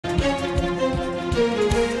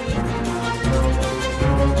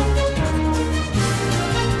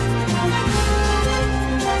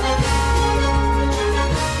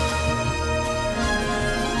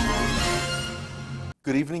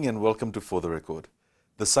evening and welcome to For the Record.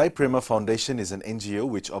 The Prema Foundation is an NGO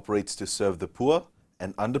which operates to serve the poor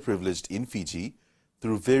and underprivileged in Fiji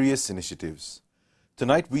through various initiatives.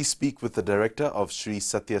 Tonight we speak with the director of Sri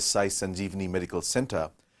Satya Sai Sanjeevani Medical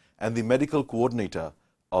Centre and the medical coordinator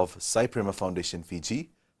of Prema Foundation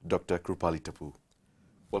Fiji, Dr. Krupali Tapu.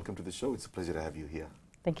 Welcome to the show. It's a pleasure to have you here.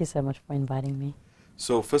 Thank you so much for inviting me.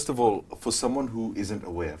 So first of all, for someone who isn't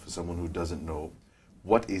aware, for someone who doesn't know,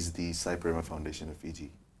 what is the Prema Foundation of Fiji?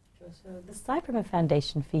 Sure. So the Prema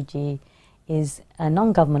Foundation Fiji is a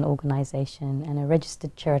non-government organisation and a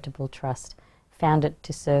registered charitable trust founded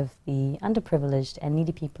to serve the underprivileged and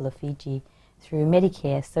needy people of Fiji through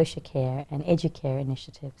Medicare, social care and educare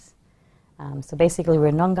initiatives. So basically we're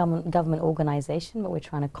a non-government organisation, but we're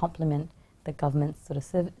trying to complement the government's sort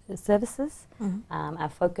of services. Our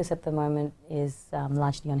focus at the moment is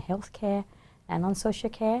largely on healthcare and on social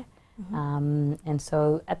care. And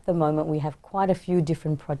so at the moment we have quite a few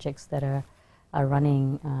different projects that are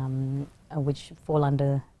running which fall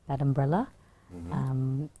under that umbrella.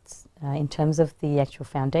 In terms of the actual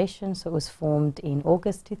foundation, so it was formed in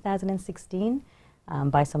August 2016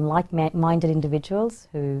 by some like-minded individuals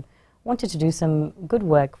who wanted to do some good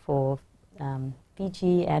work for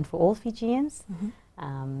Fiji and for all Fijians.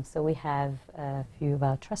 So we have a few of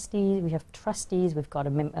our trustees, we've got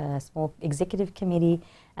a small executive committee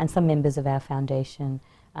and some members of our foundation.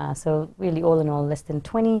 So really all in all less than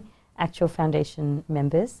 20 actual foundation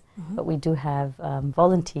members, but we do have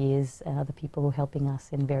volunteers and other people who are helping us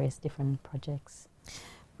in various different projects.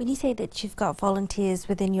 When you say that you've got volunteers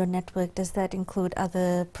within your network, does that include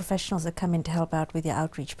other professionals that come in to help out with your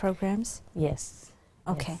outreach programs? Yes.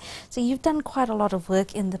 Okay, Yes. so you've done quite a lot of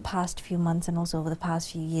work in the past few months and also over the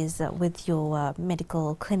past few years with your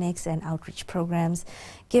medical clinics and outreach programs.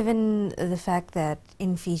 Given the fact that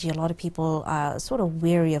in Fiji a lot of people are sort of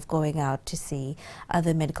weary of going out to see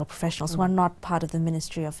other medical professionals who are not part of the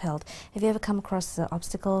Ministry of Health, have you ever come across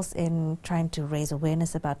obstacles in trying to raise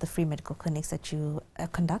awareness about the free medical clinics that you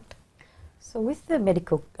conduct? So with the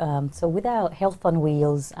medical, with our Health on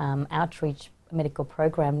Wheels outreach medical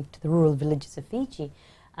program to the rural villages of Fiji,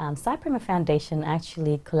 Prema Foundation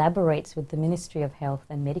actually collaborates with the Ministry of Health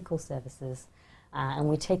and Medical Services, and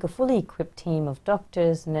we take a fully equipped team of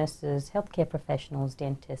doctors, nurses, healthcare professionals,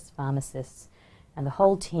 dentists, pharmacists, and the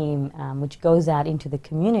whole team which goes out into the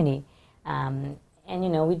community. And you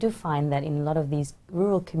know, we do find that in a lot of these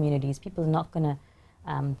rural communities, people are not going to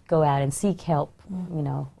go out and seek help, you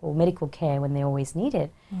know, or medical care when they always need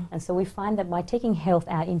it. And so we find that by taking health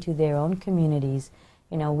out into their own communities,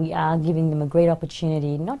 you know, we are giving them a great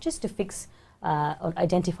opportunity, not just to fix or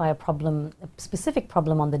identify a problem, a specific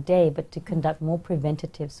problem on the day, but to conduct more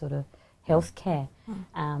preventative sort of health care.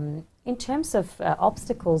 In terms of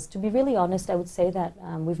obstacles, to be really honest, I would say that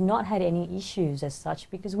we've not had any issues as such,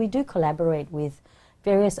 because we do collaborate with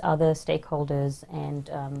various other stakeholders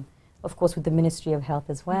and of course with the Ministry of Health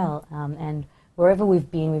as well, and wherever we've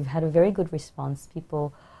been we've had a very good response.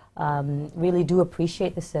 People really do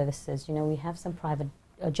appreciate the services. You know, we have some private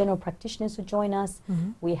general practitioners who join us,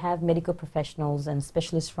 we have medical professionals and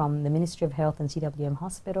specialists from the Ministry of Health and CWM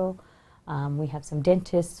Hospital, we have some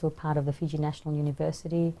dentists who are part of the Fiji National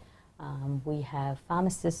University, we have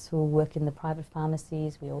pharmacists who work in the private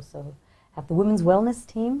pharmacies, we also have the Women's Wellness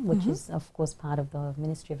Team, which is of course part of the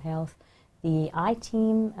Ministry of Health, the eye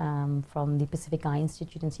team from the Pacific Eye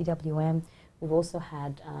Institute and CWM. We've also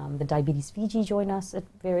had the Diabetes Fiji join us at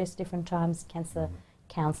various different times, Cancer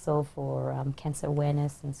Council for cancer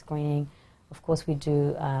awareness and screening. Of course we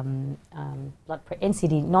do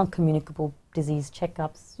NCD, non-communicable disease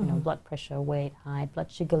checkups, you know, blood pressure, weight, height,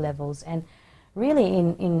 blood sugar levels. And really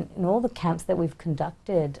in all the camps that we've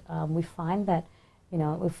conducted, we find that, you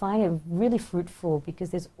know, we find it really fruitful, because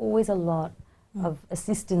there's always a lot of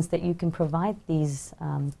assistance that you can provide these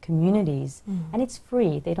communities, and it's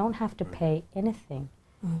free. They don't have to pay anything.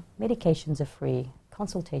 Medications are free,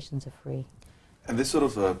 consultations are free. And this sort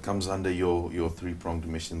of comes under your three-pronged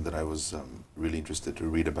mission that I was really interested to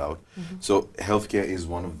read about. So healthcare is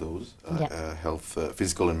one of those, health,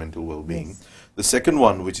 physical and mental well-being. Yes. The second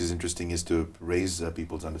one, which is interesting, is to raise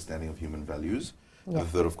people's understanding of human values. And the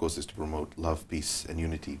third, of course, is to promote love, peace and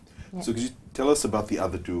unity. So could you tell us about the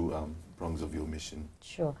other two prongs of your mission?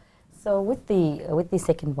 Sure. So with the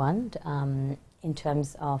second one, in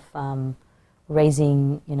terms of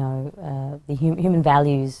raising, you know, the human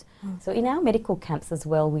values. So in our medical camps as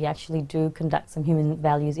well, we actually do conduct some human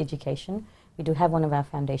values education. We do have one of our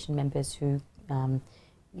foundation members who,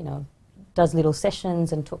 you know, does little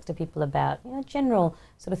sessions and talks to people about, you know, general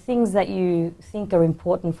sort of things that you think are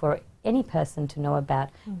important for any person to know about.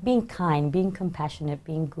 Being kind, being compassionate,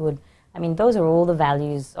 being good, I mean, those are all the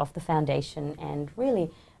values of the foundation, and really,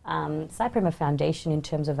 Prema Foundation, in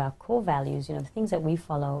terms of our core values, you know, the things that we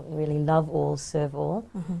follow, really love all, serve all.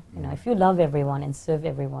 You know, if you love everyone and serve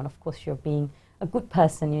everyone, of course you're being a good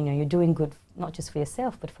person, you know, you're doing good not just for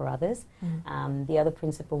yourself but for others. The other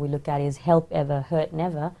principle we look at is help ever, hurt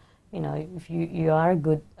never. You know, if you are a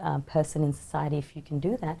good person in society, if you can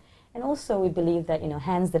do that. And also we believe that, you know,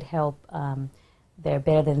 hands that help, they're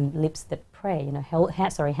better than lips that pray. You know,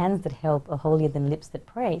 hands that help are holier than lips that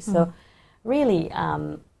pray. So really,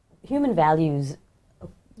 human values,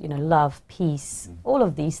 you know, love, peace, all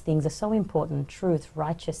of these things are so important. Truth,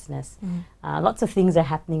 righteousness. Lots of things are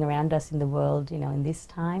happening around us in the world, you know, in this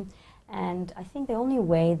time. And I think the only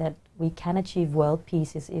way that we can achieve world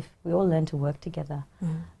peace is if we all learn to work together,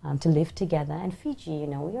 to live together. And Fiji, you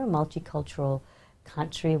know, we are a multicultural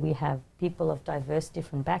country. We have people of diverse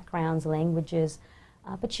different backgrounds, languages.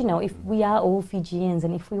 But, you know, if we are all Fijians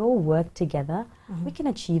and if we all work together, we can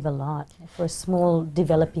achieve a lot. For a small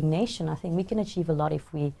developing nation, I think we can achieve a lot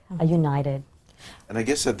if we are united. And I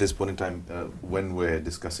guess at this point in time, when we're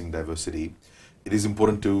discussing diversity, it is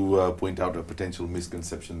important to point out a potential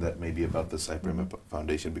misconception that may be about the Prema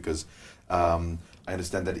Foundation, because I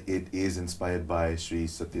understand that it is inspired by Sri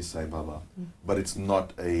Sathya Sai Baba, but it's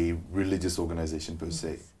not a religious organization per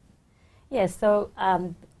se. Yes, so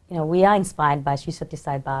you know, we are inspired by Sri Sathya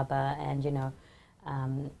Sai Baba, and you know,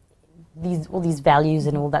 all these values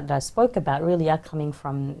and all that I spoke about really are coming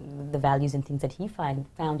from the values and things that he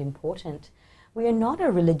found important. We are not a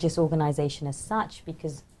religious organization as such,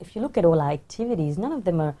 because if you look at all our activities, none of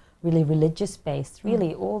them are really religious based.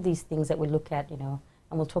 Really, all these things that we look at, you know,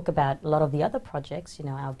 and we'll talk about a lot of the other projects, you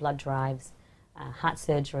know, our blood drives, heart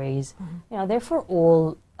surgeries, you know, they're for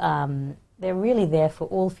all, they're really there for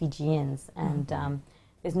all Fijians, and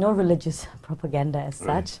there's no religious propaganda as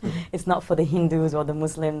such. It's not for the Hindus or the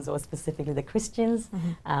Muslims or specifically the Christians.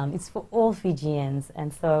 It's for all Fijians,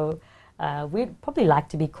 and so we'd probably like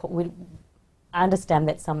to be called, I understand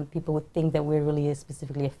that some people would think that we're really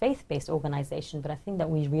specifically a faith-based organization, but I think that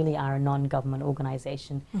we really are a non-government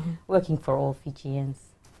organization working for all Fijians.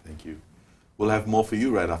 Thank you. We'll have more for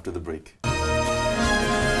you right after the break.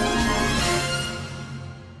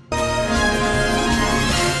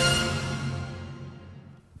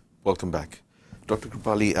 Welcome back. Dr.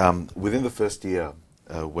 Kripali, within the first year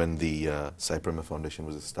when the Prema Foundation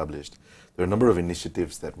was established, there are a number of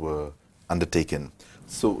initiatives that were undertaken.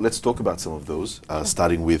 So let's talk about some of those,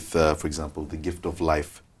 starting with, for example, the Gift of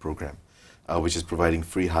Life program, which is providing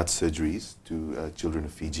free heart surgeries to children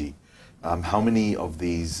of Fiji. How many of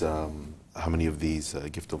these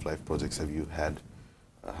Gift of Life projects have you had?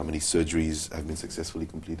 How many surgeries have been successfully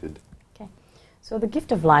completed? Okay, so the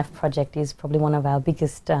Gift of Life project is probably one of our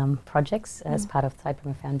biggest projects as part of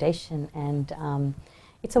Prema Foundation, and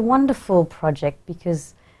it's a wonderful project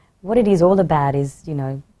because what it is all about is, you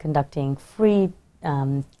know, conducting free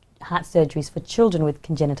heart surgeries for children with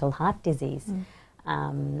congenital heart disease.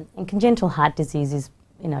 And congenital heart disease is,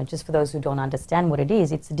 you know, just for those who don't understand what it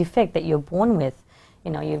is, it's a defect that you're born with.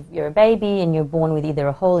 You know, you're a baby and you're born with either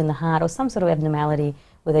a hole in the heart or some sort of abnormality,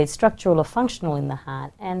 whether it's structural or functional in the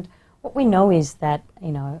heart. And what we know is that,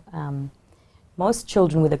 you know, most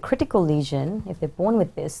children with a critical lesion, if they're born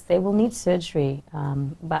with this, they will need surgery.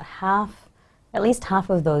 At least half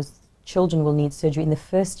of those children will need surgery in the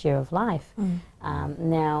first year of life.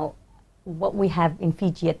 Now, what we have in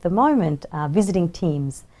Fiji at the moment are visiting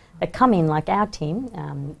teams that come in, like our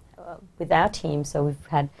team, with our team. So we've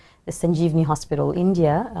had the Sanjeevani Hospital,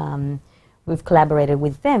 India. We've collaborated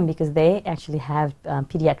with them because they actually have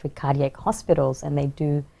pediatric cardiac hospitals, and they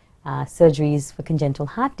do surgeries for congenital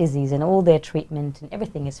heart disease, and all their treatment and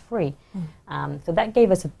everything is free. So that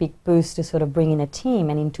gave us a big boost to sort of bring in a team,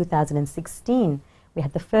 and in 2016 we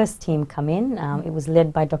had the first team come in. It was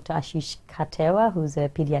led by Dr. Ashish Katewa, who's a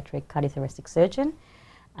pediatric cardiothoracic surgeon.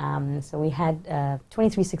 So we had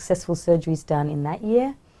 23 successful surgeries done in that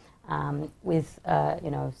year, with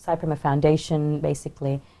you know, Prema Foundation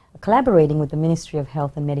basically collaborating with the Ministry of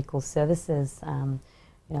Health and Medical Services.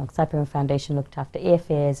 You know, Prema Foundation looked after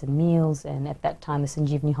airfares and meals, and at that time the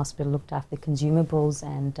Sanjeevani Hospital looked after consumables,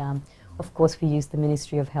 and of course we used the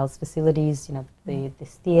Ministry of Health's facilities, you know, the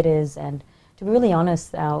theatres, and to be really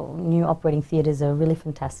honest, our new operating theatres are really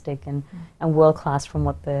fantastic and world-class, from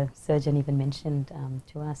what the surgeon even mentioned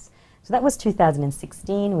to us. So that was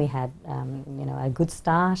 2016. We had you know, a good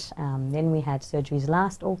start. Then we had surgeries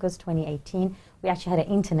last August 2018. We actually had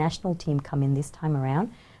an international team come in this time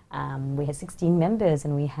around. We had 16 members,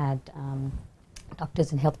 and we had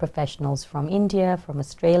doctors and health professionals from India, from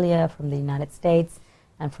Australia, from the United States,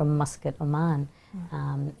 and from Muscat, Oman.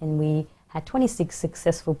 And we had 26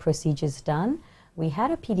 successful procedures done. We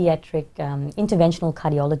had a pediatric interventional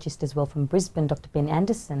cardiologist as well from Brisbane, Dr. Ben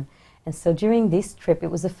Anderson. And so during this trip,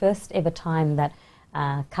 it was the first ever time that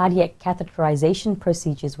cardiac catheterization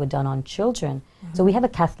procedures were done on children. So we have a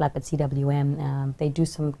cath lab at CWM. They do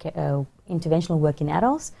some interventional work in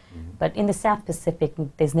adults, but in the South Pacific,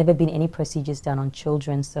 there's never been any procedures done on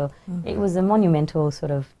children. So it was a monumental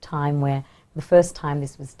sort of time where the first time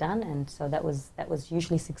this was done, and so that was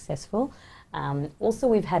hugely successful. Also,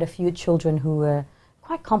 we've had a few children who were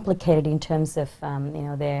quite complicated in terms of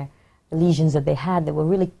the lesions that they had that were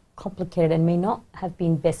really complicated and may not have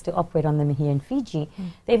been best to operate on them here in Fiji.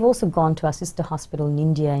 They've also gone to our sister hospital in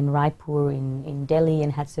India, in Raipur, in Delhi,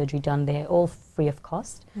 and had surgery done there, all free of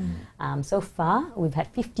cost. So far, we've had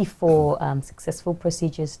 54 successful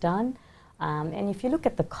procedures done. And if you look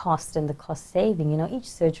at the cost and the cost saving, each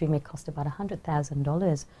surgery may cost about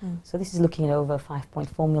 $100,000. So this is looking at over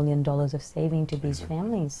 $5.4 million of saving to these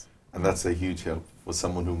families. And that's a huge help for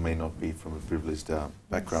someone who may not be from a privileged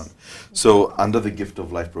background. So under the Gift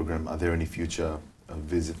of Life program, are there any future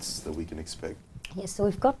visits that we can expect? Yes, so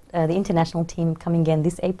we've got the international team coming again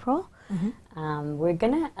this April. We're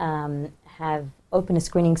going to open a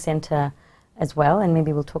screening centre as well, and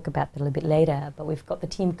maybe we'll talk about that a little bit later. But we've got the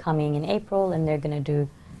team coming in April, and they're going to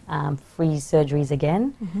do free surgeries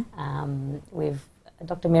again.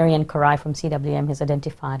 Dr. Marianne Karai from CWM has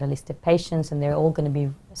identified a list of patients, and they're all going to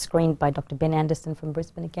be screened by Dr. Ben Anderson from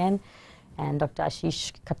Brisbane again. And Dr.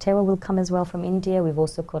 Ashish Katewa will come as well from India. We've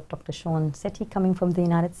also got Dr. Sean Sethi coming from the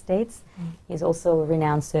United States. He's also a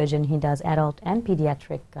renowned surgeon. He does adult and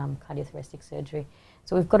pediatric cardiothoracic surgery.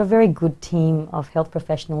 So we've got a very good team of health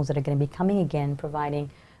professionals that are going to be coming again, providing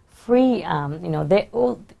free, they're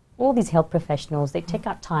all these health professionals, they take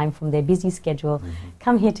out time from their busy schedule,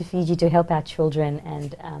 come here to Fiji to help our children,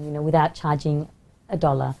 and without charging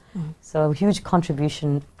 $1. So a huge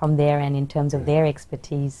contribution from their end in terms of their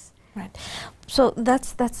expertise. Right. So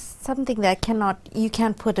that's something that you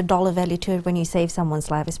can't put a dollar value to it when you save someone's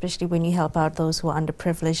life, especially when you help out those who are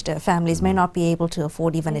underprivileged. Families may not be able to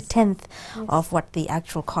afford even a tenth of what the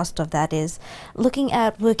actual cost of that is. Looking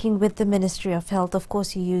at working with the Ministry of Health, of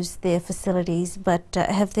course you use their facilities, but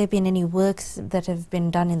have there been any works that have been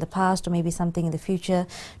done in the past, or maybe something in the future,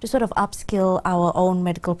 to sort of upskill our own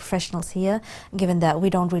medical professionals here, given that we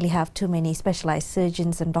don't really have too many specialized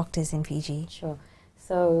surgeons and doctors in Fiji? Sure.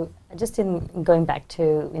 So just in going back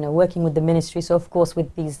to working with the ministry, so of course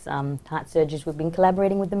with these heart surgeries we've been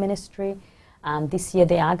collaborating with the ministry. This year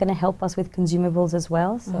they are going to help us with consumables as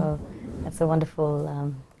well, so that's a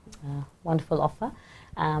wonderful wonderful offer.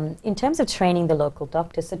 In terms of training the local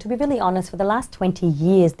doctors, so to be really honest, for the last 20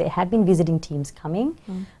 years there have been visiting teams coming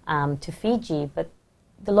to Fiji, but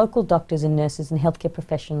the local doctors and nurses and healthcare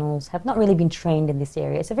professionals have not really been trained in this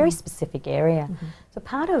area. It's a very specific area. So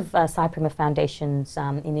part of Prema Foundation's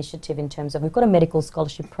initiative in terms of, we've got a medical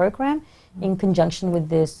scholarship program in conjunction with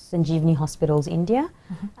the Sanjeevani Hospitals India,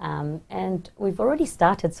 and we've already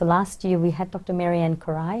started. So last year we had Dr. Marianne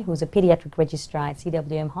Karai, who's a pediatric registrar at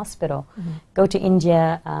CWM Hospital, go to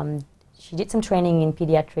India. She did some training in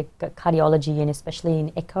pediatric cardiology and especially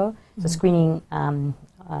in echo, so screening,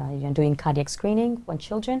 doing cardiac screening on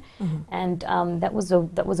children, and that was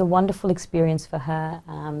a wonderful experience for her.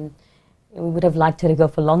 We would have liked her to go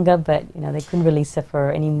for longer, but they couldn't release her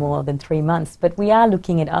for any more than 3 months. But we are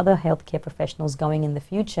looking at other healthcare professionals going in the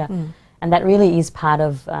future, and that really is part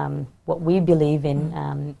of what we believe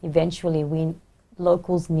in. Eventually,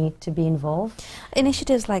 locals need to be involved.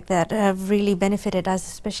 Initiatives like that have really benefited us,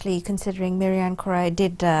 especially considering Marianne Korai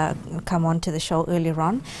did come on to the show earlier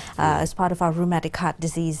on as part of our rheumatic heart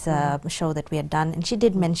disease show that we had done, and she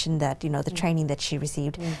did mention that the training that she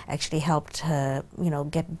received actually helped her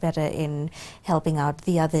get better in helping out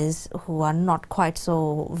the others who are not quite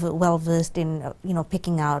so well versed in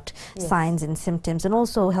picking out signs and symptoms, and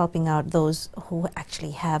also helping out those who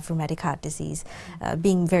actually have rheumatic heart disease,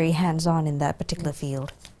 being very hands-on in that particular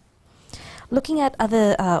field. Looking at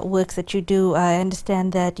other works that you do, I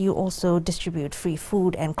understand that you also distribute free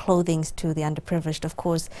food and clothing to the underprivileged. Of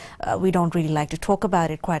course, we don't really like to talk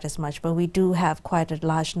about it quite as much, but we do have quite a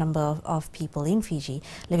large number of people in Fiji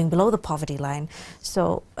living below the poverty line.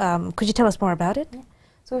 So could you tell us more about it? Yeah.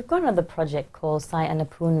 So we've got another project called Sai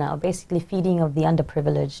Annapurna, or basically feeding of the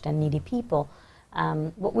underprivileged and needy people.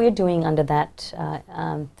 What we're doing under that,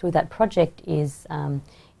 through that project is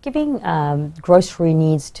giving grocery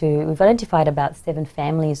needs to, we've identified about 7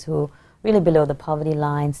 families who are really below the poverty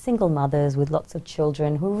line, single mothers with lots of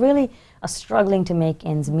children who really are struggling to make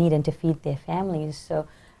ends meet and to feed their families. So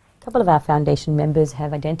a couple of our foundation members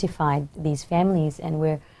have identified these families, and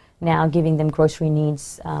we're now giving them grocery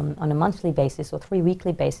needs on a monthly basis or 3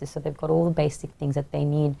 weekly basis, so they've got all the basic things that they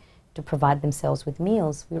need to provide themselves with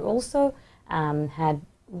meals. We're also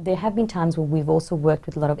there have been times where we've also worked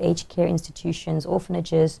with a lot of aged care institutions,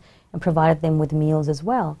 orphanages, and provided them with meals as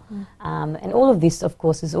well. And all of this, of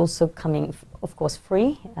course, is also coming, of course,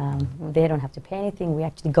 free. They don't have to pay anything. We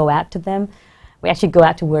actually go out to them. We actually go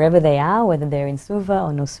out to wherever they are, whether they're in Suva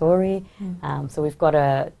or Nosori. So we've got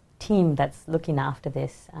a team that's looking after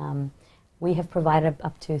this. We have provided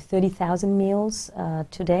up to 30,000 meals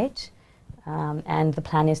to date, and the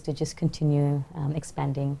plan is to just continue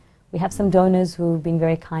expanding. We have some donors who've been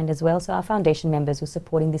very kind as well, so our foundation members who are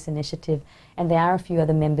supporting this initiative, and there are a few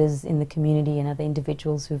other members in the community and other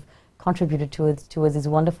individuals who've contributed towards this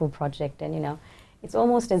wonderful project. And, you know, it's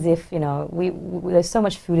almost as if, you know, there's so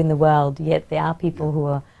much food in the world, yet there are people who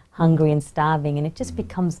are hungry and starving, and it just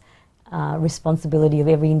becomes responsibility of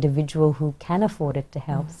every individual who can afford it to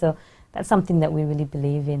help. So that's something that we really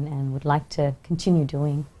believe in and would like to continue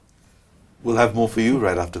doing. We'll have more for you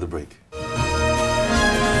right after the break.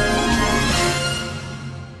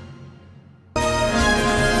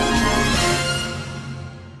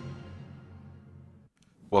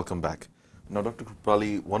 Welcome back. Now, Dr.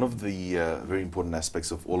 Krupali, one of the very important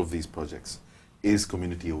aspects of all of these projects is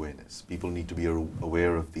community awareness. People need to be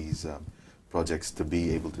aware of these projects to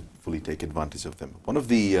be able to fully take advantage of them. One of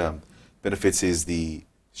the benefits is the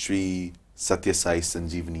Sri Satya Sai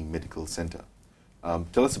Sanjeevani Medical Center.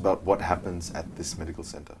 Tell us about what happens at this medical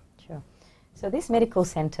center. Sure. So this medical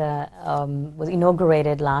center was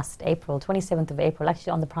inaugurated last April, 27th of April,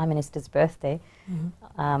 actually on the Prime Minister's birthday.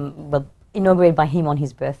 Well, inaugurated by him on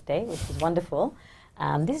his birthday, which is wonderful.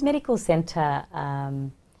 This medical center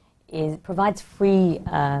provides free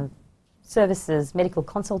services, medical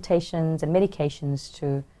consultations and medications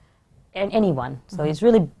to anyone. So it's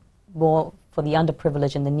really more for the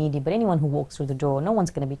underprivileged and the needy, but anyone who walks through the door, no one's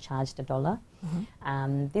going to be charged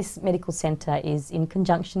 $1. This medical center is in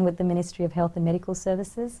conjunction with the Ministry of Health and Medical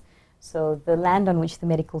Services. So the land on which the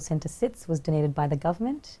medical center sits was donated by the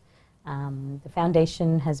government. The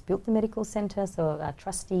foundation has built the medical center, so our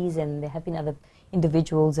trustees, and there have been other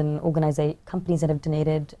individuals and companies that have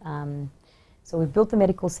donated. So we've built the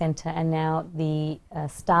medical center, and now the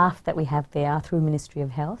staff that we have there are through Ministry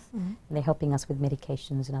of Health, and they're helping us with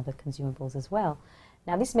medications and other consumables as well.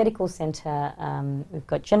 Now this medical center, we've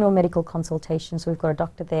got general medical consultations, so we've got a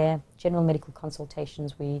doctor there, general medical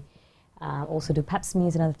consultations. We also do pap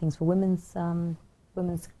smears and other things for women's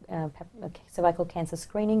cervical cancer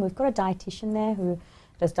screening. We've got a dietitian there who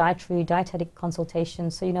does dietetic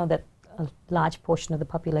consultations. So you know that a large portion of the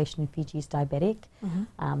population in Fiji is diabetic.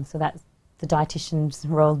 So that the dietitian's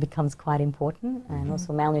role becomes quite important, and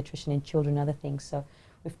also malnutrition in children and other things. So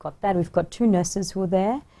we've got that. We've got 2 nurses who are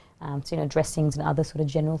there, so you know, dressings and other sort of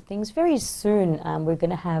general things. Very soon we're going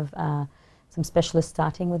to have some specialists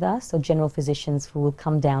starting with us, so general physicians who will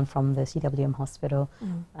come down from the CWM hospital.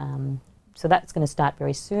 So that's going to start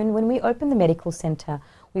very soon. When we opened the medical center,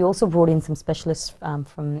 we also brought in some specialists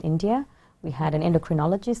from India. We had an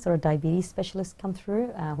endocrinologist or a diabetes specialist come through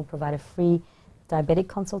who provided free diabetic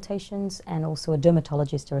consultations, and also a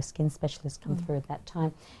dermatologist or a skin specialist come through at that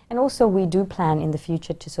time. And also we do plan in the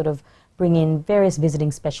future to sort of bring in various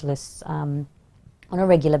visiting specialists on a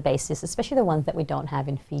regular basis, especially the ones that we don't have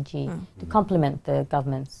in Fiji, to complement the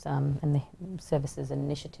government's and the services and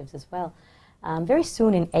initiatives as well. Very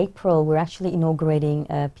soon in April, we're actually inaugurating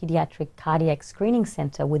a pediatric cardiac screening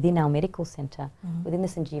center within our medical center, within the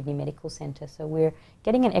Sanjeevani Medical Center. So we're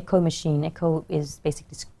getting an echo machine. Echo is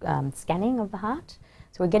basically scanning of the heart.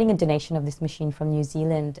 So we're getting a donation of this machine from New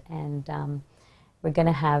Zealand, and we're going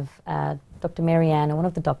to have Dr. Marianne, one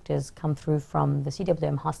of the doctors, come through from the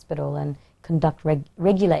CWM hospital and conduct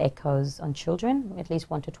regular echoes on children, at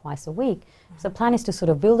least 1 to 2 a week. So the plan is to sort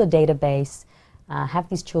of build a database, have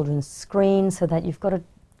these children screened, so that you've got a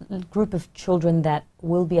group of children that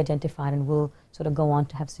will be identified and will sort of go on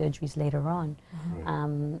to have surgeries later on.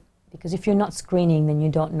 Because if you're not screening, then you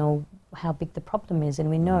don't know how big the problem is, and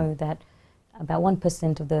we know that about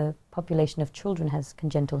 1% of the population of children has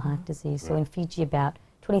congenital heart disease. So in Fiji, about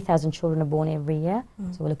 20,000 children are born every year,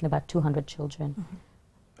 so we're looking at about 200 children.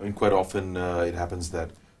 I mean, quite often it happens that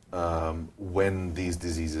when these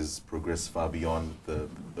diseases progress far beyond the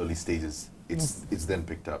early stages, it's then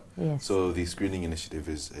picked up. So the screening initiative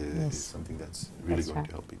is something that's really going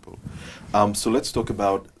to help people. So let's talk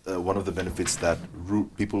about one of the benefits that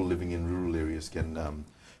people living in rural areas can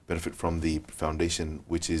benefit from the foundation,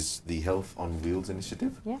 which is the Health on Wheels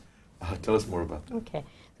initiative. Tell us more about that. Okay.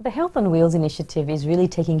 So the Health on Wheels initiative is really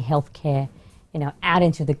taking healthcare, you know, out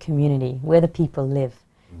into the community where the people live.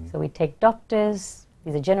 So we take doctors,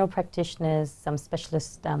 These are general practitioners, some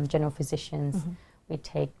specialist general physicians. We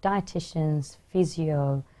take dietitians,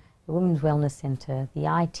 physio, the Women's Wellness Centre, the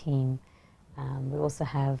eye team. We also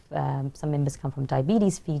have some members come from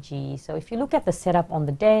Diabetes Fiji. So if you look at the setup on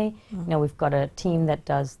the day, you know, we've got a team that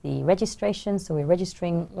does the registration. So we're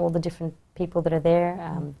registering all the different people that are there,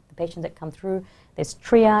 the patients that come through. There's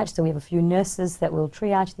triage. So we have a few nurses that will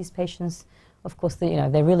triage these patients. Of course, you know,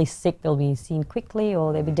 they're really sick. They'll be seen quickly,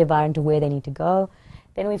 or they'll be divided into where they need to go.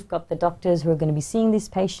 Then we've got the doctors who are going to be seeing these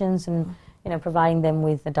patients and, you know, providing them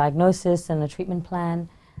with a diagnosis and a treatment plan.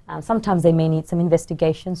 Sometimes they may need some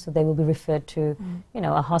investigation, so they will be referred to, you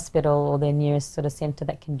know, a hospital or their nearest sort of centre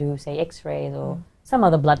that can do, say, X-rays or some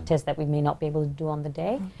other blood test that we may not be able to do on the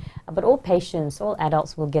day. But all patients, all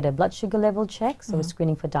adults will get a blood sugar level check, so we're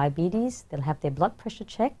screening for diabetes. They'll have their blood pressure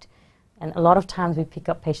checked. And a lot of times we pick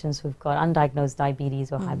up patients who've got undiagnosed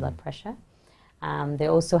diabetes or high blood pressure. They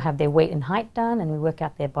also have their weight and height done, and we work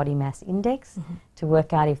out their body mass index to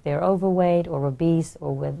work out if they're overweight or obese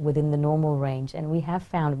or within the normal range. And we have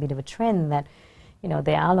found a bit of a trend that, you know,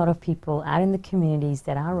 there are a lot of people out in the communities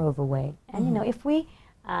that are overweight. And, you know, if we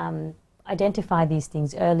identify these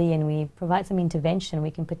things early and we provide some intervention,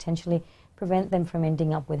 we can potentially prevent them from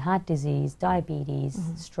ending up with heart disease, diabetes,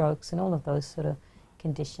 strokes, and all of those sort of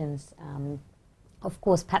conditions. Of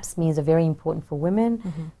course, pap smears are very important for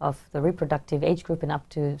women of the reproductive age group and up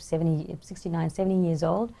to 69, 70 years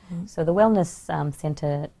old. So the wellness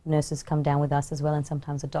centre nurses come down with us as well, and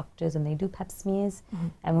sometimes the doctors, and they do pap smears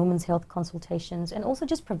and women's health consultations, and also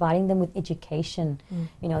just providing them with education,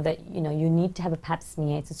 you know, that, you know, you need to have a pap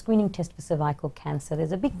smear. It's a screening test for cervical cancer.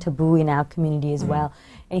 There's a big taboo in our community as well.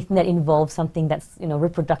 Anything that involves something that's, you know,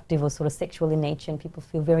 reproductive or sort of sexual in nature, and people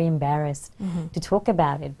feel very embarrassed to talk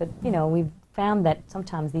about it. But, you know, we've found that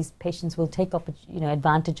sometimes these patients will take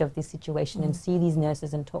advantage of this situation and see these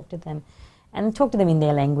nurses and talk to them in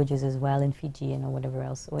their languages as well, in Fijian or whatever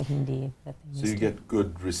else, or Hindi. So you get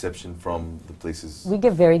good reception from the places? We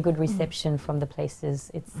get very good reception from the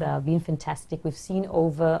places. It's been fantastic. We've seen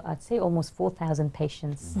over, I'd say, almost 4,000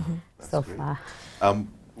 patients so far.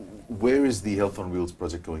 Where is the Health on Wheels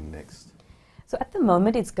project going next? So at the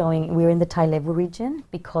moment we're in the Tai-Levu region,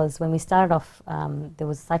 because when we started off there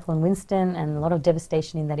was Cyclone Winston and a lot of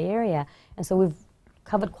devastation in that area, and so we've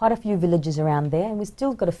covered quite a few villages around there, and we've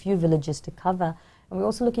still got a few villages to cover. And we're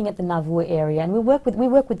also looking at the Navua area, and we work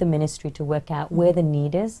with the ministry to work out where the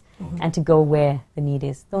need is and to go where the need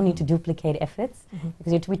is. Don't need to duplicate efforts,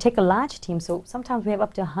 because we take a large team, so sometimes we have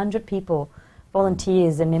up to 100 people,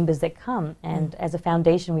 volunteers and members that come, and as a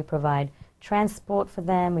foundation we provide transport for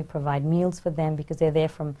them, we provide meals for them, because they're there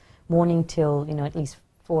from morning till, you know, at least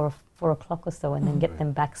 4 o'clock or so, and then get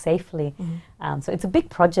them back safely. So it's a big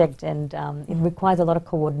project, and it requires a lot of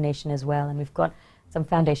coordination as well. And we've got some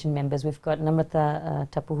foundation members. We've got Namrata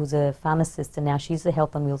Tapu, who's a pharmacist, and now she's the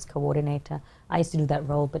Health on Wheels coordinator. I used to do that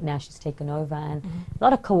role, but now she's taken over. And a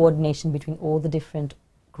lot of coordination between all the different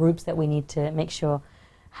groups that we need to make sure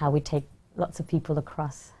how we take lots of people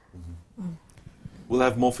across. We'll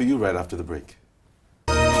have more for you right after the break.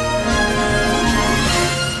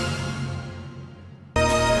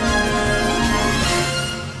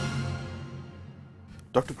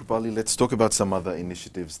 Dr. Krupali, let's talk about some other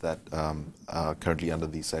initiatives that are currently under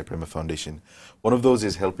the Prema Foundation. One of those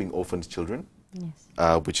is helping orphaned children,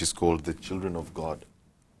 which is called the Children of God.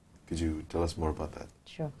 Could you tell us more about that?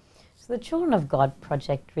 Sure. So the Children of God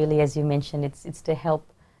project, really, as you mentioned, it's to help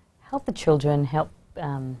the children,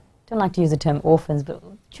 don't like to use the term orphans, but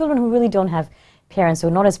children who really don't have parents, who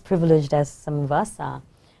are not as privileged as some of us are.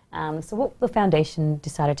 So what the foundation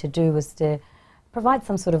decided to do was to provide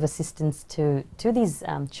some sort of assistance to these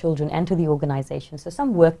children and to the organisation. So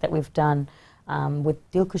some work that we've done with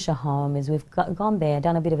Dilkusha Home is we've gone there,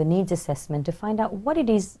 done a bit of a needs assessment to find out what it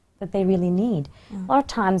is that they really need. A lot of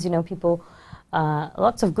times, you know, people,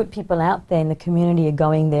 lots of good people out there in the community are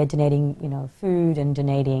going there donating, you know, food and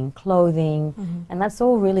donating clothing, and that's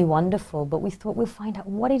all really wonderful, but we thought we'll find out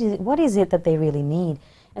what is it that they really need.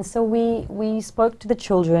 And so we spoke to the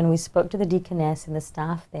children, we spoke to the deaconess and the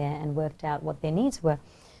staff there, and worked out what their needs were.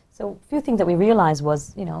 So a few things that we realised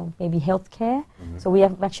was, you know, maybe healthcare. So we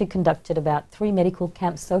have actually conducted about 3 medical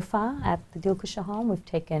camps so far at the Dilkusha Home. We've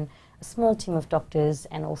taken a small team of doctors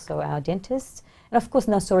and also our dentists. And of course,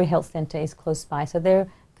 Nasori Health Centre is close by, so they're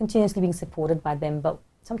continuously being supported by them. But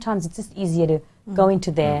sometimes it's just easier to go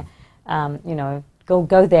into their, you know,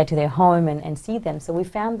 go there to their home and see them. So we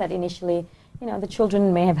found that initially, you know, the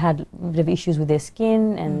children may have had a bit of issues with their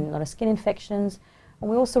skin and a lot of skin infections. And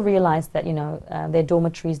we also realized that, their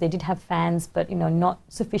dormitories, they did have fans, but, not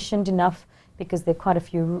sufficient enough because there are quite a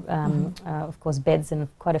few, of course, beds and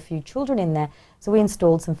quite a few children in there. So we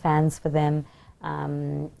installed some fans for them,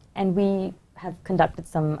 and we have conducted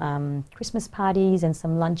some Christmas parties and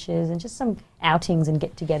some lunches and just some outings and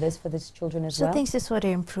get-togethers for these children as well. So things to sort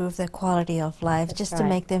of improve their quality of life, That's just right. to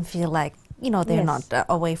make them feel like, they're Yes. not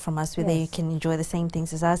away from us, where they Yes. can enjoy the same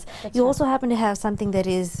things as us. That's You right. also happen to have something that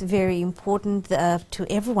is very important to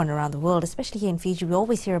everyone around the world, especially here in Fiji. We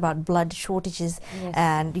always hear about blood shortages, Yes.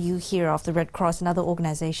 and you hear of the Red Cross and other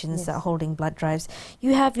organizations Yes. holding blood drives.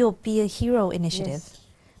 You have your Be a Hero initiative. Yes.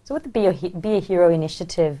 So with the Be a Hero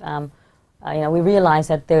initiative, we realize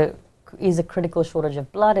that there is a critical shortage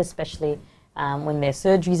of blood, especially when there's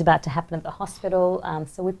surgeries about to happen at the hospital.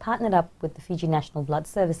 So we partnered up with the Fiji National Blood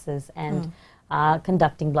Services and are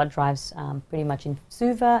conducting blood drives pretty much in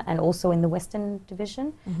Suva and also in the Western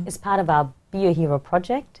Division as part of our Be a Hero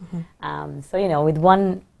project. So, with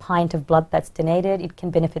 1 pint of blood that's donated, it can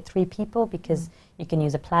benefit 3 people because you can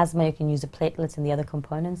use a plasma, you can use the platelets and the other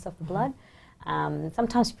components of the blood.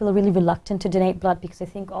 Sometimes people are really reluctant to donate blood because they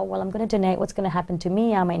think, oh, well, I'm going to donate, what's going to happen to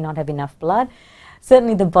me? I may not have enough blood.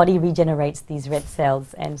 Certainly the body regenerates these red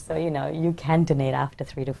cells, and so, you can donate after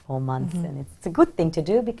 3 to 4 months, and it's a good thing to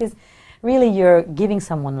do because really you're giving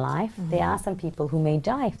someone life. There are some people who may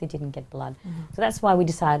die if they didn't get blood. So that's why we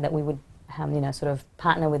decided that we would, sort of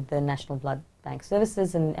partner with the National Blood Bank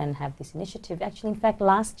Services and have this initiative. Actually, in fact,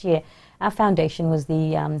 last year, our foundation was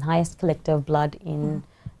the highest collector of blood in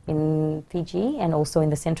Fiji and also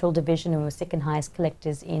in the Central Division, and we were second highest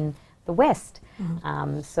collectors in the West.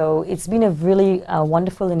 So it's been a really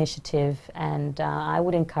wonderful initiative, and I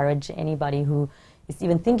would encourage anybody who is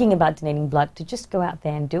even thinking about donating blood to just go out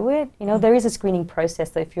there and do it. There is a screening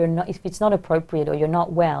process, so if it's not appropriate or you're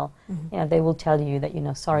not well, they will tell you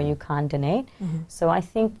that, sorry, you can't donate. So I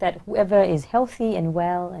think that whoever is healthy and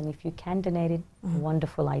well, and if you can donate it,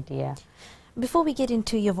 wonderful idea. Before we get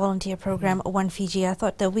into your volunteer program, One Fiji, I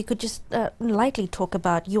thought that we could just lightly talk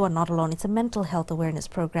about You Are Not Alone. It's a mental health awareness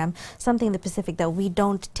program, something in the Pacific that we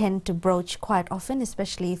don't tend to broach quite often,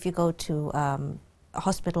 especially if you go to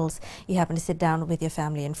hospitals, you happen to sit down with your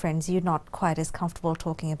family and friends, you're not quite as comfortable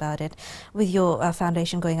talking about it. With your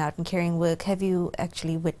foundation going out and carrying work, have you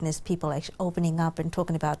actually witnessed people actually opening up and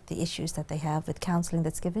talking about the issues that they have with counseling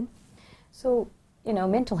that's given? So,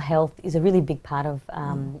 mental health is a really big part of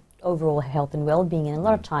overall health and well-being, and a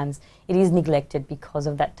lot of times it is neglected because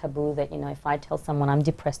of that taboo that, if I tell someone I'm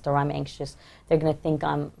depressed or I'm anxious, they're going to think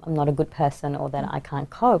I'm not a good person or that I can't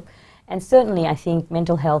cope. And certainly I think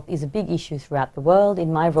mental health is a big issue throughout the world.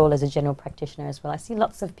 In my role as a general practitioner as well, I see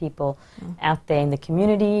lots of people out there in the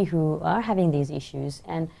community who are having these issues.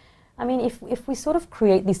 And I mean, if we sort of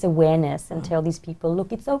create this awareness and tell these people,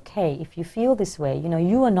 look, it's okay if you feel this way,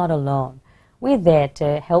 you are not alone. We're there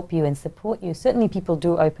to help you and support you. Certainly people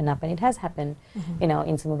do open up, and it has happened,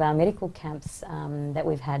 in some of our medical camps that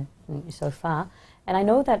we've had so far. And I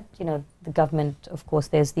know that, the government, of course,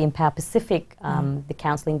 there's the Empower Pacific, the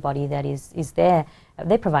counselling body that is there.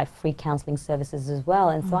 They provide free counselling services as well.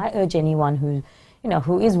 And so I urge anyone who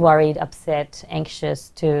is worried, upset, anxious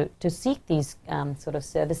to seek these sort of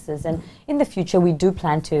services. And in the future, we do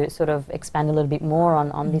plan to sort of expand a little bit more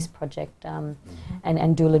on this project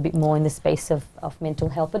and do a little bit more in the space of mental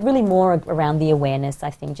health, but really more around the awareness,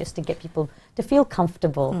 I think, just to get people to feel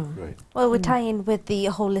comfortable. Right. Well, we tie in with the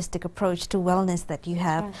holistic approach to wellness that you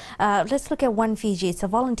have. Let's look at One Fiji. It's a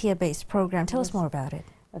volunteer-based program. Tell us more about it.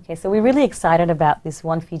 Okay, so we're really excited about this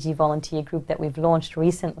One Fiji volunteer group that we've launched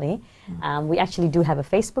recently. We actually do have a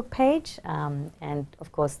Facebook page, and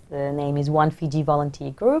of course the name is One Fiji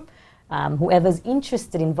Volunteer Group. Whoever's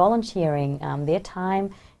interested in volunteering their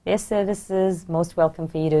time, their services, most welcome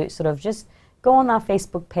for you to sort of just go on our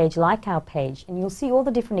Facebook page, like our page, and you'll see all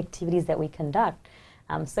the different activities that we conduct.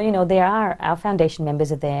 So, there are our foundation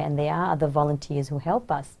members are there, and there are other volunteers who help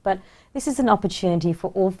us. But this is an opportunity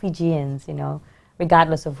for all Fijians,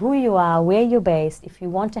 regardless of who you are, where you're based. If you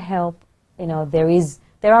want to help,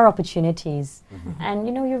 there are opportunities. And,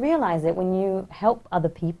 you realize that when you help other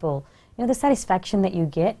people, the satisfaction that you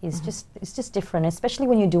get is just different, especially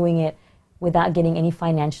when you're doing it without getting any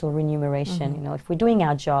financial remuneration. If we're doing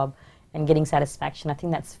our job and getting satisfaction, I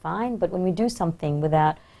think that's fine. But when we do something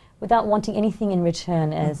without wanting anything in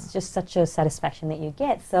return, it's just such a satisfaction that you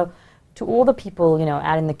get. So to all the people,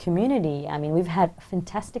 out in the community, I mean, we've had a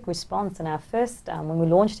fantastic response. In our first, when we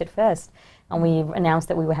launched it first, and we announced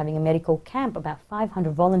that we were having a medical camp, about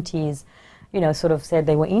 500 volunteers, sort of said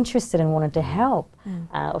they were interested and wanted to help.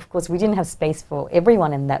 Of course, we didn't have space for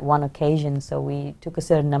everyone in that one occasion, so we took a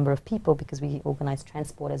certain number of people because we organised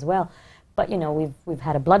transport as well. But you know, we've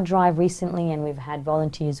had a blood drive recently, and we've had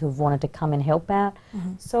volunteers who've wanted to come and help out.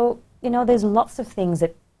 So you know, there's lots of things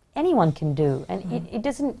that anyone can do, and it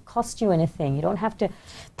doesn't cost you anything. You don't have to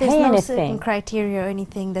There's pay no anything. certain criteria or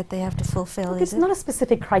anything that they have to fulfill, It's is it? not a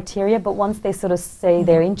specific criteria, but once they sort of say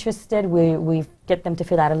they're interested, we get them to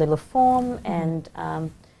fill out a little form, and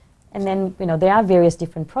then you know, there are various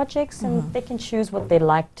different projects, and they can choose what they'd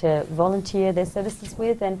like to volunteer their services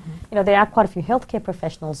with. And you know, there are quite a few healthcare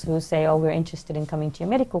professionals who say, "Oh, we're interested in coming to your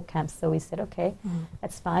medical camps." So we said, "Okay,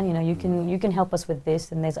 that's fine. You know, you can help us with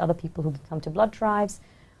this." And there's other people who can come to blood drives,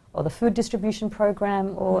 or the food distribution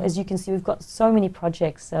program, or as you can see, we've got so many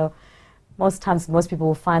projects. So most times, most people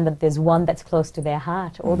will find that there's one that's close to their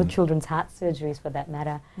heart, or the children's heart surgeries for that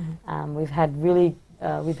matter. We've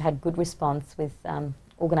had good response with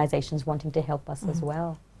organizations wanting to help us as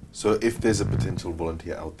well. So if there's a potential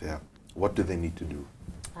volunteer out there, what do they need to do?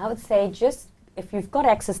 I would say, just if you've got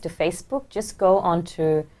access to Facebook, just go on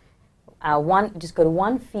to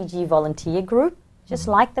One Fiji volunteer group. Just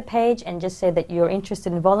like the page and just say that you're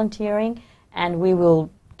interested in volunteering, and we will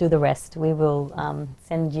do the rest. We will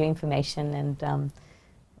send you information and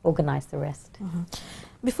organize the rest.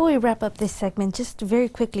 Before we wrap up this segment, just very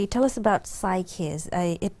quickly, tell us about PsyCares.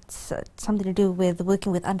 It's something to do with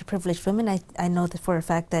working with underprivileged women. I know that for a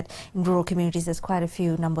fact that in rural communities there's quite a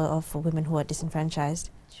few number of women who are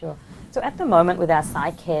disenfranchised. Sure. So at the moment with our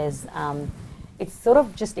PsyCares, it's sort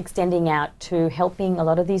of just extending out to helping a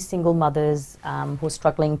lot of these single mothers who are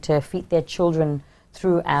struggling to feed their children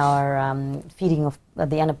through our feeding of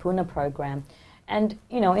the Annapurna program. And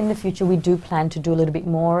you know, in the future we do plan to do a little bit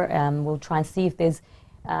more. We'll try and see if there's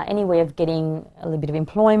any way of getting a little bit of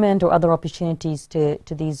employment or other opportunities to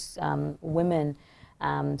these women.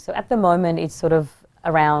 So at the moment it's sort of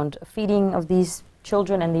around feeding of these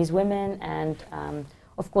children and these women, and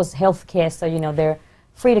of course healthcare. So you know, they're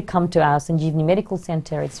free to come to our Sanjeevani Medical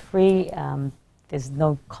Center. It's free. There's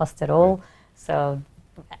no cost at all. So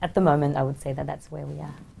at the moment I would say that that's where we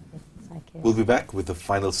are with PsyCare. We'll be back with the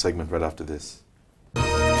final segment right after this.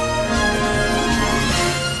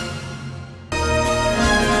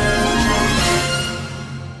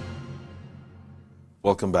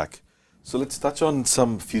 Welcome back. So let's touch on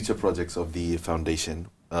some future projects of the foundation.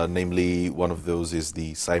 Namely, one of those is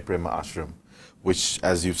the Prema Ashram, which,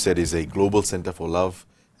 as you've said, is a global center for love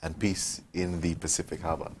and peace in the Pacific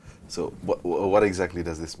Harbour. So what exactly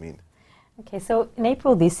does this mean? Okay, so in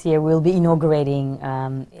April this year we'll be inaugurating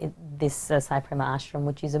this Prema Ashram,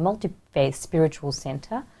 which is a multi-faith spiritual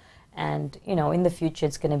center. And you know, in the future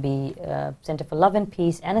it's going to be a center for love and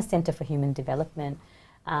peace and a center for human development.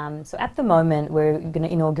 So at the moment we're going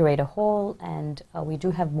to inaugurate a hall, and we do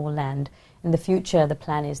have more land. In the future the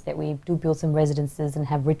plan is that we do build some residences and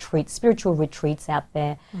have retreats, spiritual retreats out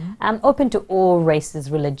there, open to all races,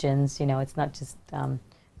 religions. You know, it's not just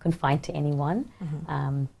confined to any one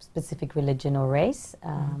specific religion or race.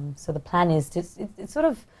 So the plan is just, it sort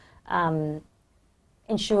of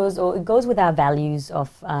ensures, or it goes with our values of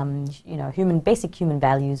you know, basic human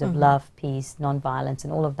values of love, peace, non-violence,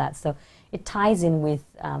 and all of that. So it ties in with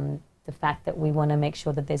the fact that we want to make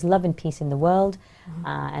sure that there's love and peace in the world,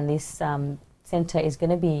 and this center is going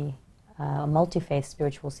to be a multi-faith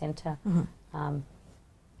spiritual center.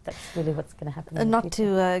 That's really what's going to happen. Not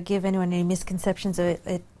to give anyone any misconceptions of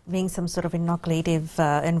it being some sort of inoculative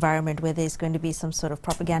environment where there's going to be some sort of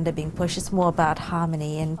propaganda being pushed. It's more about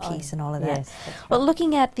harmony and peace and all of that. Yes, that's right. Well,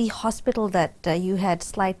 looking at the hospital that you had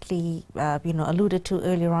slightly you know, alluded to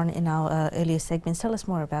earlier on in our earlier segments, tell us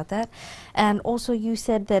more about that. And also you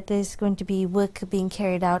said that there's going to be work being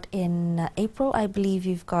carried out in April. I believe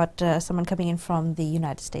you've got someone coming in from the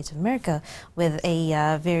United States of America with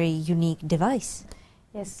a very unique device.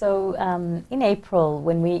 Yes, so in April,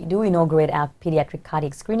 when we do inaugurate our pediatric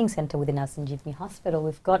cardiac screening center within our Sanjeevani Hospital,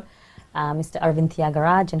 we've got Mr. Arvind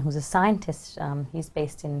Thiagarajan, who's a scientist. He's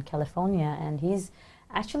based in California, and he's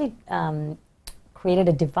actually created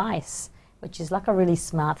a device which is like a really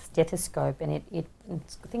smart stethoscope, and I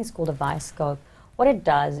think it's called a Vioscope. What it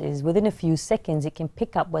does is, within a few seconds, it can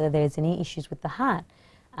pick up whether there's any issues with the heart.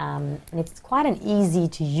 And it's quite an easy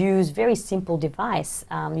to use, very simple device.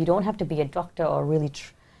 You don't have to be a doctor or really,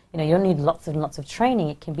 you know, you don't need lots and lots of training.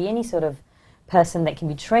 It can be any sort of person that can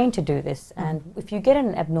be trained to do this. And if you get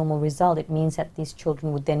an abnormal result, it means that these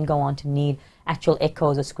children would then go on to need actual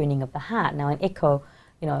echoes or screening of the heart. Now, an echo,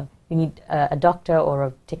 you know, you need a doctor or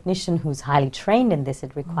a technician who's highly trained in this.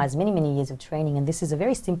 It requires many, many years of training, and this is a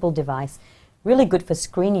very simple device, really good for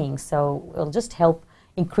screening. So it'll just help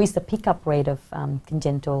increase the pickup rate of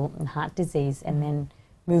congenital and heart disease, and then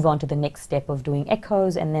move on to the next step of doing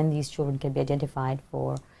echoes, and then these children can be identified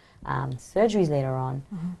for surgeries later on.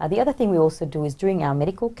 The other thing we also do is during our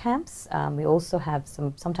medical camps, we also have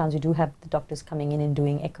sometimes we do have the doctors coming in and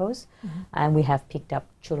doing echoes, and we have picked up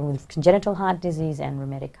children with congenital heart disease and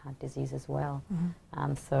rheumatic heart disease as well.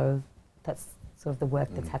 So that's sort of the work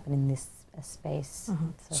that's happened in this space.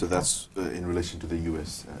 So that's in relation to the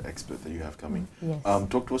US expert that you have coming. Yes.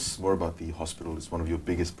 Talk to us more about the hospital. It's one of your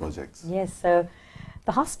biggest projects. Yes, so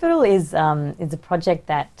the hospital is a project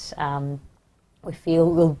that we feel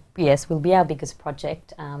will be our biggest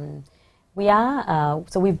project. So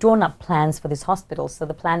we've drawn up plans for this hospital. So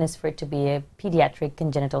the plan is for it to be a pediatric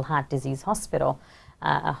congenital heart disease hospital,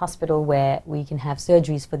 a hospital where we can have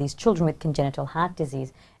surgeries for these children with congenital heart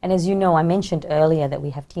disease. And as you know, I mentioned earlier that we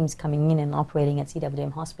have teams coming in and operating at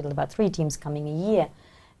CWM Hospital, about 3 teams coming a year.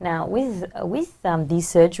 Now, with these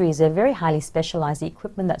surgeries, they're very highly specialized. The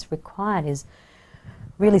equipment that's required is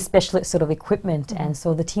really specialist sort of equipment, and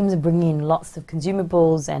so the teams are bringing in lots of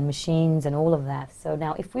consumables and machines and all of that. So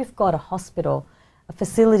now if we've got a hospital, a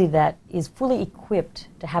facility that is fully equipped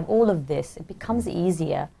to have all of this, it becomes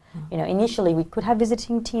easier. You know, initially we could have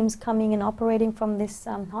visiting teams coming and operating from this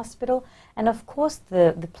hospital, and of course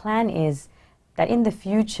the plan is that in the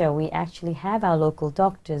future we actually have our local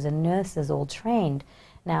doctors and nurses all trained.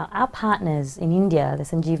 Now our partners in India, the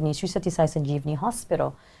Sanjeevani, Sri Sathya Sai Sanjeevani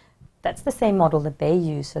Hospital, that's the same model that they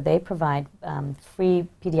use. So they provide free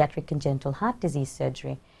pediatric congenital heart disease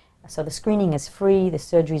surgery. So the screening is free, the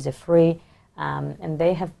surgeries are free, and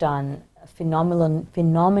they have done a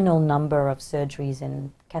phenomenal number of surgeries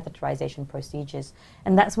and catheterization procedures.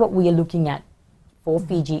 And that's what we are looking at for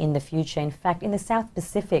Fiji in the future. In fact, in the South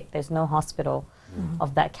Pacific, there's no hospital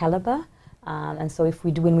of that caliber. And so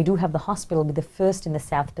when we do have the hospital, we'll be the first in the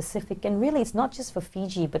South Pacific. And really, it's not just for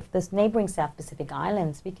Fiji, but for the neighboring South Pacific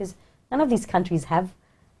islands, because none of these countries have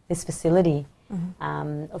this facility.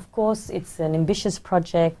 Of course, it's an ambitious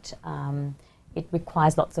project. It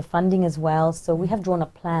requires lots of funding as well. So we have drawn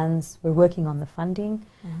up plans. We're working on the funding.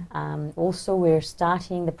 Also, we're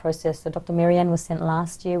starting the process. So Dr. Marianne was sent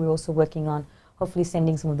last year. We're also working on hopefully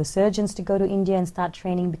sending some of the surgeons to go to India and start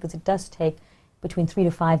training, because it does take between 3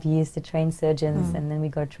 to 5 years to train surgeons, and then we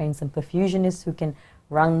got to train some perfusionists who can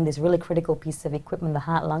run this really critical piece of equipment, the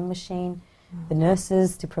heart-lung machine, the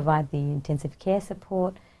nurses to provide the intensive care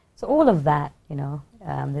support. So all of that, you know,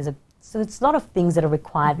 so it's a lot of things that are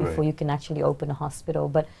required before you can actually open a hospital,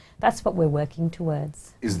 but that's what we're working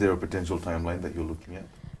towards. Is there a potential timeline that you're looking at?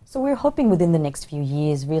 So we're hoping within the next few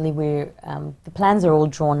years. Really, the plans are all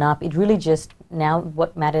drawn up. It really just, now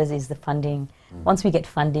what matters is the funding. Once we get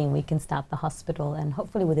funding, we can start the hospital, and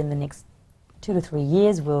hopefully within the next 2 to 3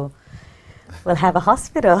 years, we'll have a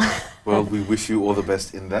hospital. Well, we wish you all the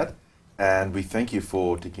best in that, and we thank you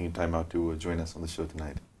for taking time out to join us on the show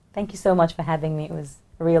tonight. Thank you so much for having me. It was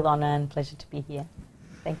a real honor and pleasure to be here.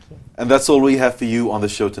 Thank you. And that's all we have for you on the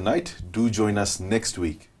show tonight. Do join us next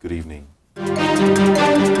week. Good evening.